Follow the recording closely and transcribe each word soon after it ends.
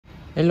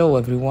Hello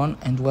everyone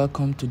and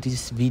welcome to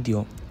this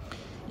video.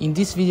 In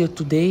this video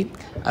today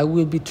I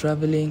will be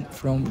traveling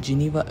from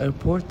Geneva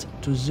airport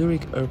to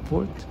Zurich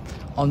airport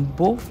on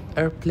both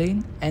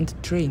airplane and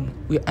train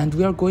and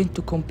we are going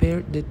to compare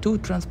the two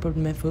transport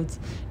methods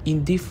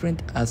in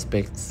different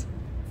aspects.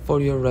 For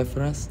your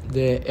reference,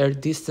 the air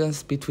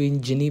distance between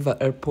Geneva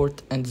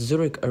airport and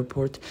Zurich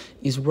airport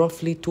is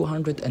roughly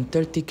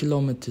 230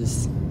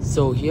 kilometers.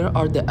 So here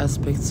are the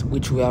aspects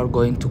which we are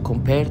going to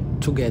compare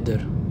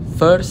together.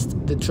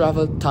 First, the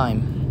travel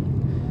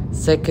time.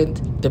 Second,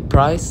 the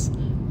price.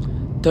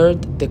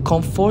 Third, the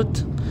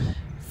comfort.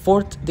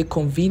 Fourth, the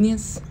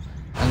convenience.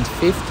 And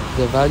fifth,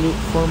 the value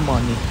for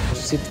money.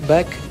 Sit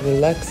back,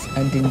 relax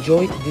and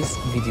enjoy this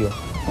video.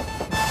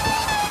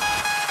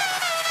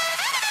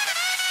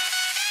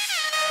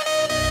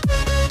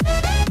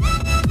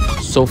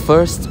 So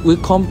first, we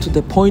come to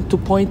the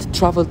point-to-point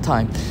travel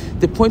time.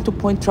 The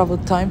point-to-point travel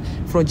time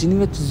from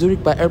Geneva to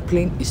Zurich by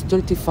airplane is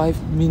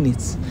 35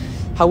 minutes.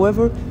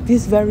 However,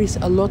 this varies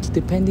a lot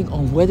depending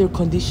on weather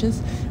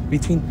conditions,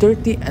 between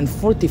 30 and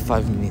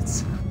 45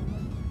 minutes.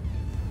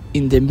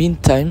 In the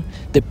meantime,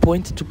 the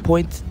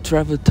point-to-point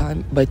travel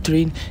time by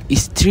train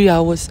is 3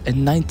 hours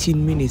and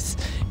 19 minutes,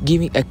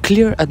 giving a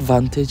clear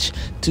advantage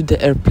to the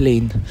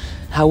airplane.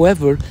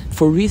 However,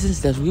 for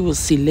reasons that we will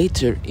see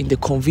later in the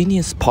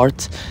convenience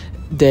part,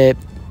 the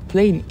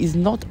plane is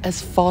not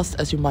as fast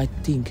as you might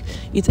think.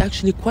 It's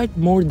actually quite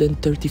more than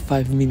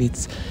 35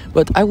 minutes,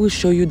 but I will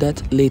show you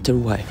that later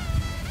why.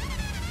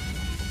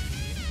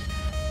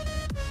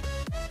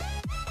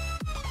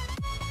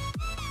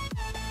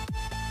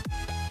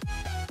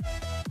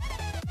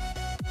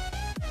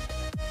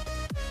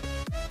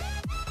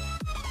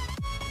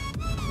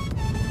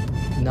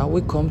 Now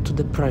we come to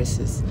the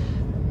prices.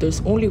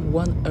 There's only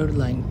one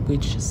airline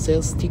which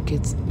sells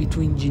tickets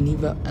between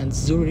Geneva and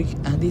Zurich,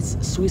 and it's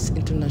Swiss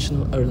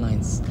International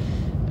Airlines.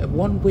 A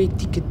one-way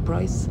ticket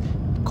price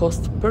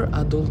costs per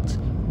adult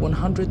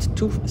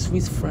 102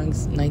 Swiss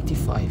francs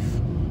 95.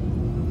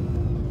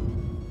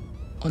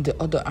 On the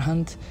other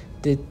hand,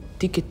 the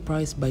ticket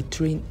price by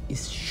train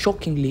is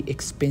shockingly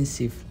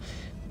expensive.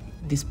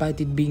 Despite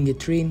it being a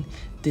train,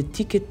 the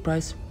ticket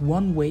price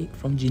one way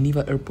from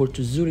Geneva airport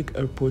to Zurich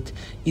airport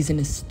is an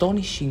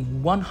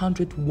astonishing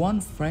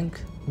 101 franc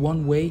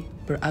one way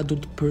per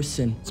adult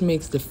person. This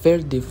makes the fare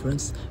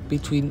difference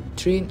between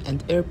train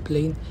and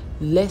airplane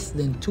less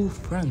than 2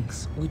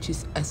 francs, which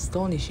is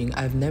astonishing.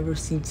 I've never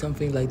seen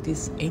something like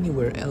this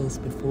anywhere else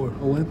before.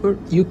 However,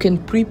 you can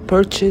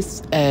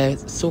pre-purchase a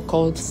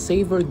so-called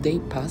Saver Day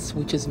Pass,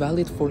 which is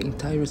valid for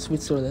entire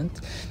Switzerland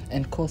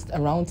and costs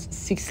around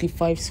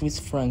 65 Swiss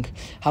franc.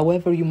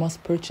 However, you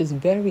must purchase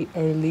very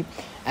early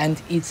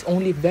and it's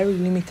only very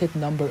limited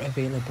number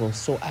available,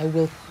 so I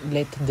will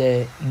let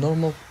the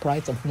normal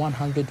price of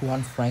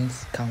 101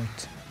 francs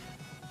count.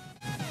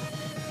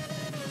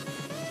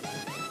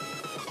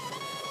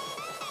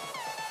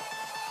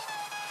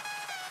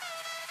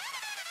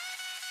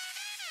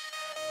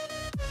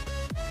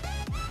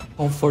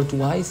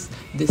 Comfort-wise,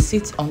 the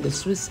seats on the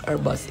Swiss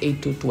Airbus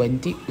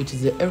A220, which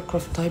is the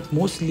aircraft type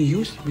mostly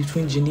used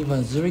between Geneva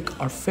and Zurich,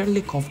 are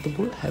fairly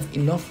comfortable, have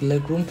enough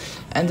legroom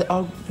and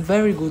are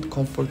very good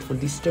comfort for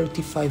these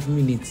 35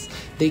 minutes.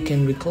 They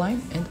can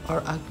recline and are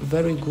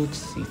very good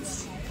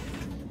seats.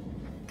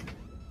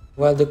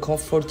 While the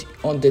comfort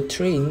on the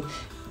train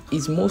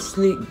is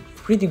mostly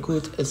pretty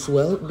good as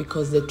well,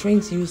 because the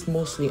trains used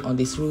mostly on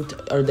this route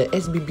are the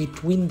SBB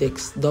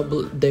Twindex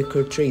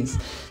double-decker trains.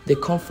 The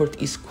comfort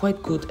is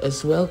quite good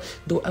as well,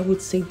 though I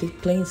would say the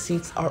plane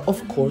seats are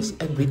of course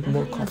a bit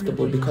more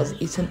comfortable because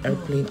it's an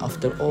airplane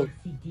after all.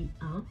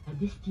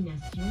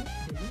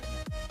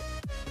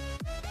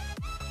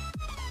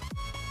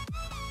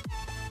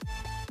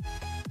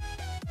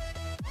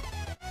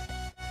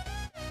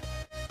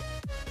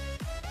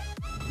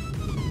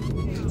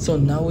 So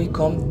now we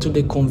come to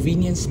the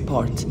convenience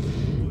part.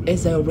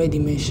 As I already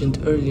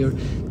mentioned earlier,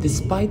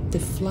 despite the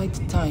flight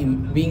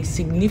time being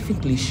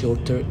significantly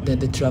shorter than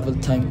the travel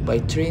time by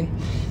train,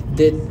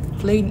 the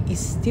plane is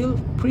still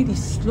pretty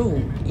slow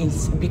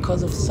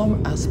because of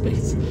some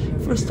aspects.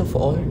 First of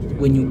all,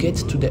 when you get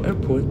to the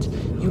airport,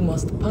 you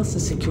must pass a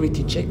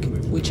security check,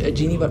 which at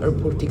Geneva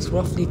airport takes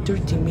roughly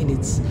 30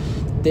 minutes.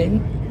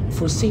 Then,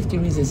 for safety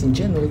reasons in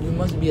general, you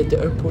must be at the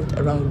airport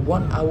around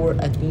 1 hour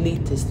at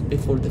latest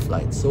before the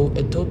flight. So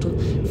a total,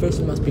 first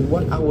we must be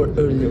 1 hour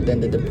earlier than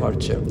the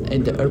departure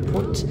at the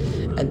airport,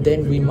 and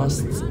then we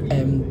must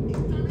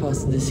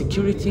pass the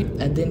security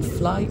and then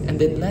fly and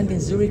then land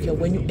in Zurich. And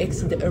when you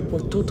exit the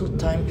airport, total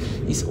time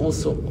is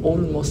also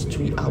almost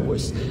 3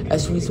 hours.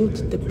 As a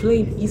result, the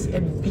plane is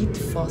a bit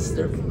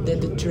faster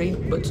than the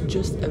train, but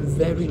just a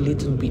very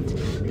little bit.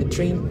 The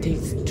train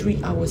takes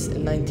 3 hours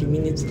and 90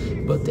 minutes,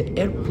 but the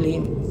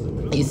airplane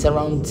is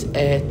around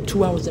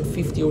 2 hours and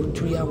 50 or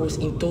 3 hours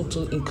in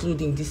total,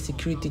 including this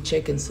security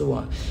check and so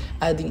on.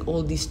 Adding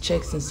all these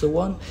checks and so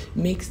on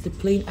makes the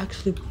plane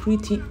actually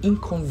pretty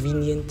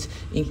inconvenient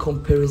in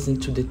comparison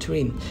to the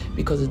train,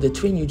 because of the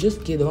train you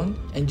just get on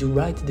and you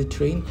ride the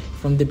train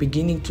from the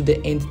beginning to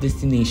the end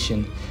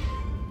destination.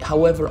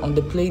 However, on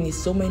the plane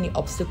is so many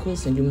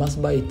obstacles, and you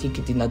must buy a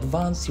ticket in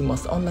advance, you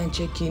must online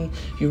check-in,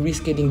 you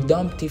risk getting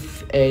dumped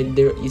if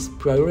there is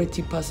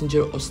priority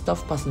passenger or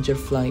staff passenger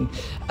flying.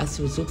 As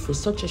a result, for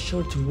such a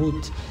short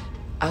route,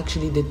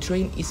 actually the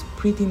train is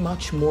pretty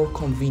much more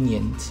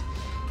convenient.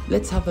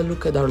 Let's have a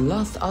look at our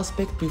last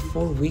aspect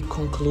before we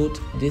conclude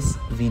this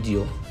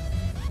video.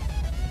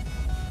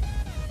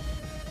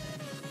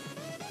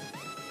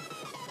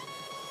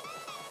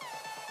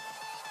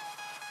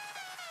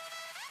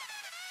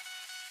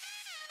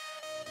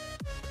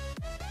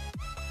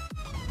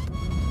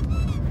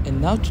 And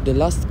now to the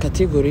last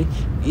category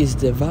is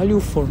the value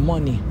for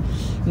money.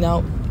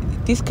 Now,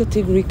 this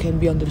category can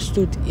be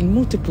understood in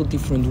multiple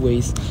different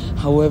ways.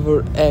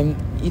 However,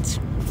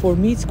 for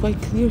me it's quite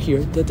clear here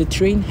that the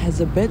train has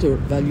a better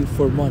value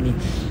for money.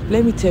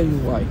 Let me tell you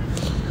why.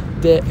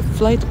 The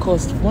flight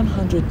cost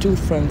 102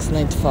 francs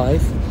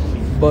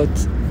 95, but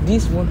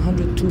this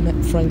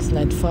 102 francs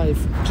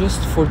 95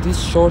 just for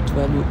this short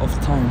value of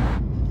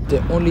time.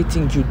 The only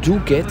thing you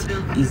do get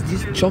is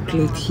this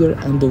chocolate here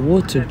and the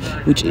water,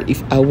 which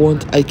if I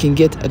want I can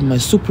get at my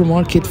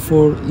supermarket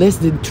for less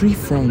than 3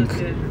 francs.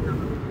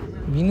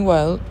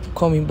 Meanwhile,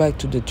 coming back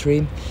to the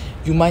train,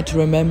 you might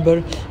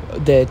remember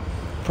the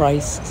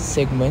price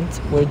segment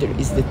where there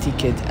is the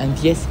ticket, and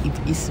yes,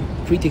 it is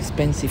pretty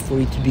expensive for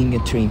it being a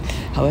train.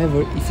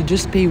 However, if you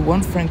just pay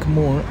 1 franc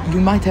more, you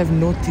might have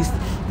noticed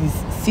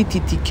this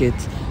city ticket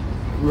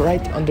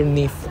right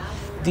underneath.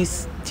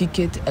 This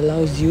ticket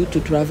allows you to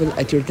travel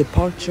at your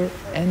departure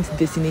and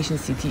destination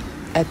city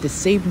at the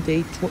same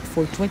day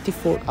for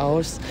 24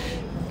 hours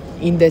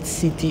in that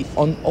city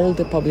on all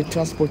the public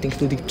transport,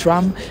 including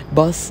tram,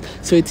 bus.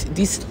 So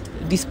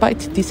despite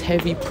this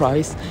heavy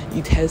price,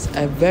 it has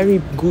a very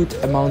good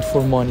amount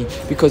for money,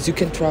 because you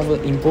can travel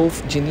in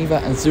both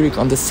Geneva and Zurich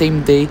on the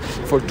same day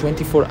for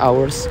 24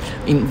 hours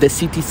in the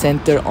city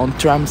center on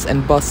trams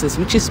and buses,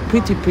 which is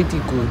pretty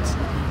good.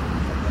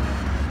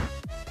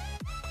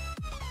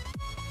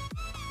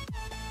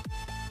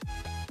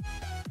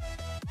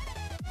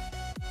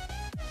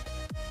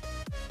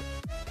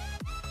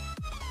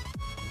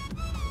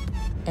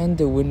 And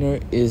the winner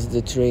is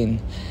the train.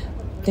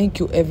 Thank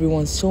you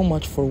everyone so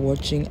much for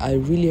watching. I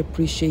really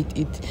appreciate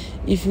it.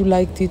 If you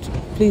liked it,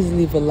 please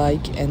leave a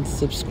like and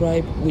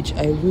subscribe, which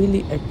I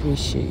really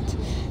appreciate.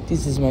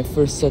 This is my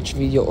first such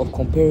video of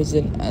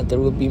comparison, and there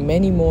will be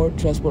many more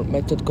transport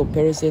method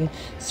comparison.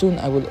 Soon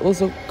I will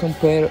also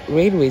compare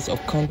railways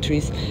of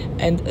countries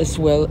and as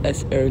well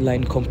as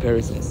airline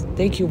comparisons.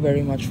 Thank you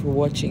very much for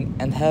watching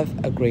and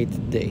have a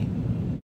great day.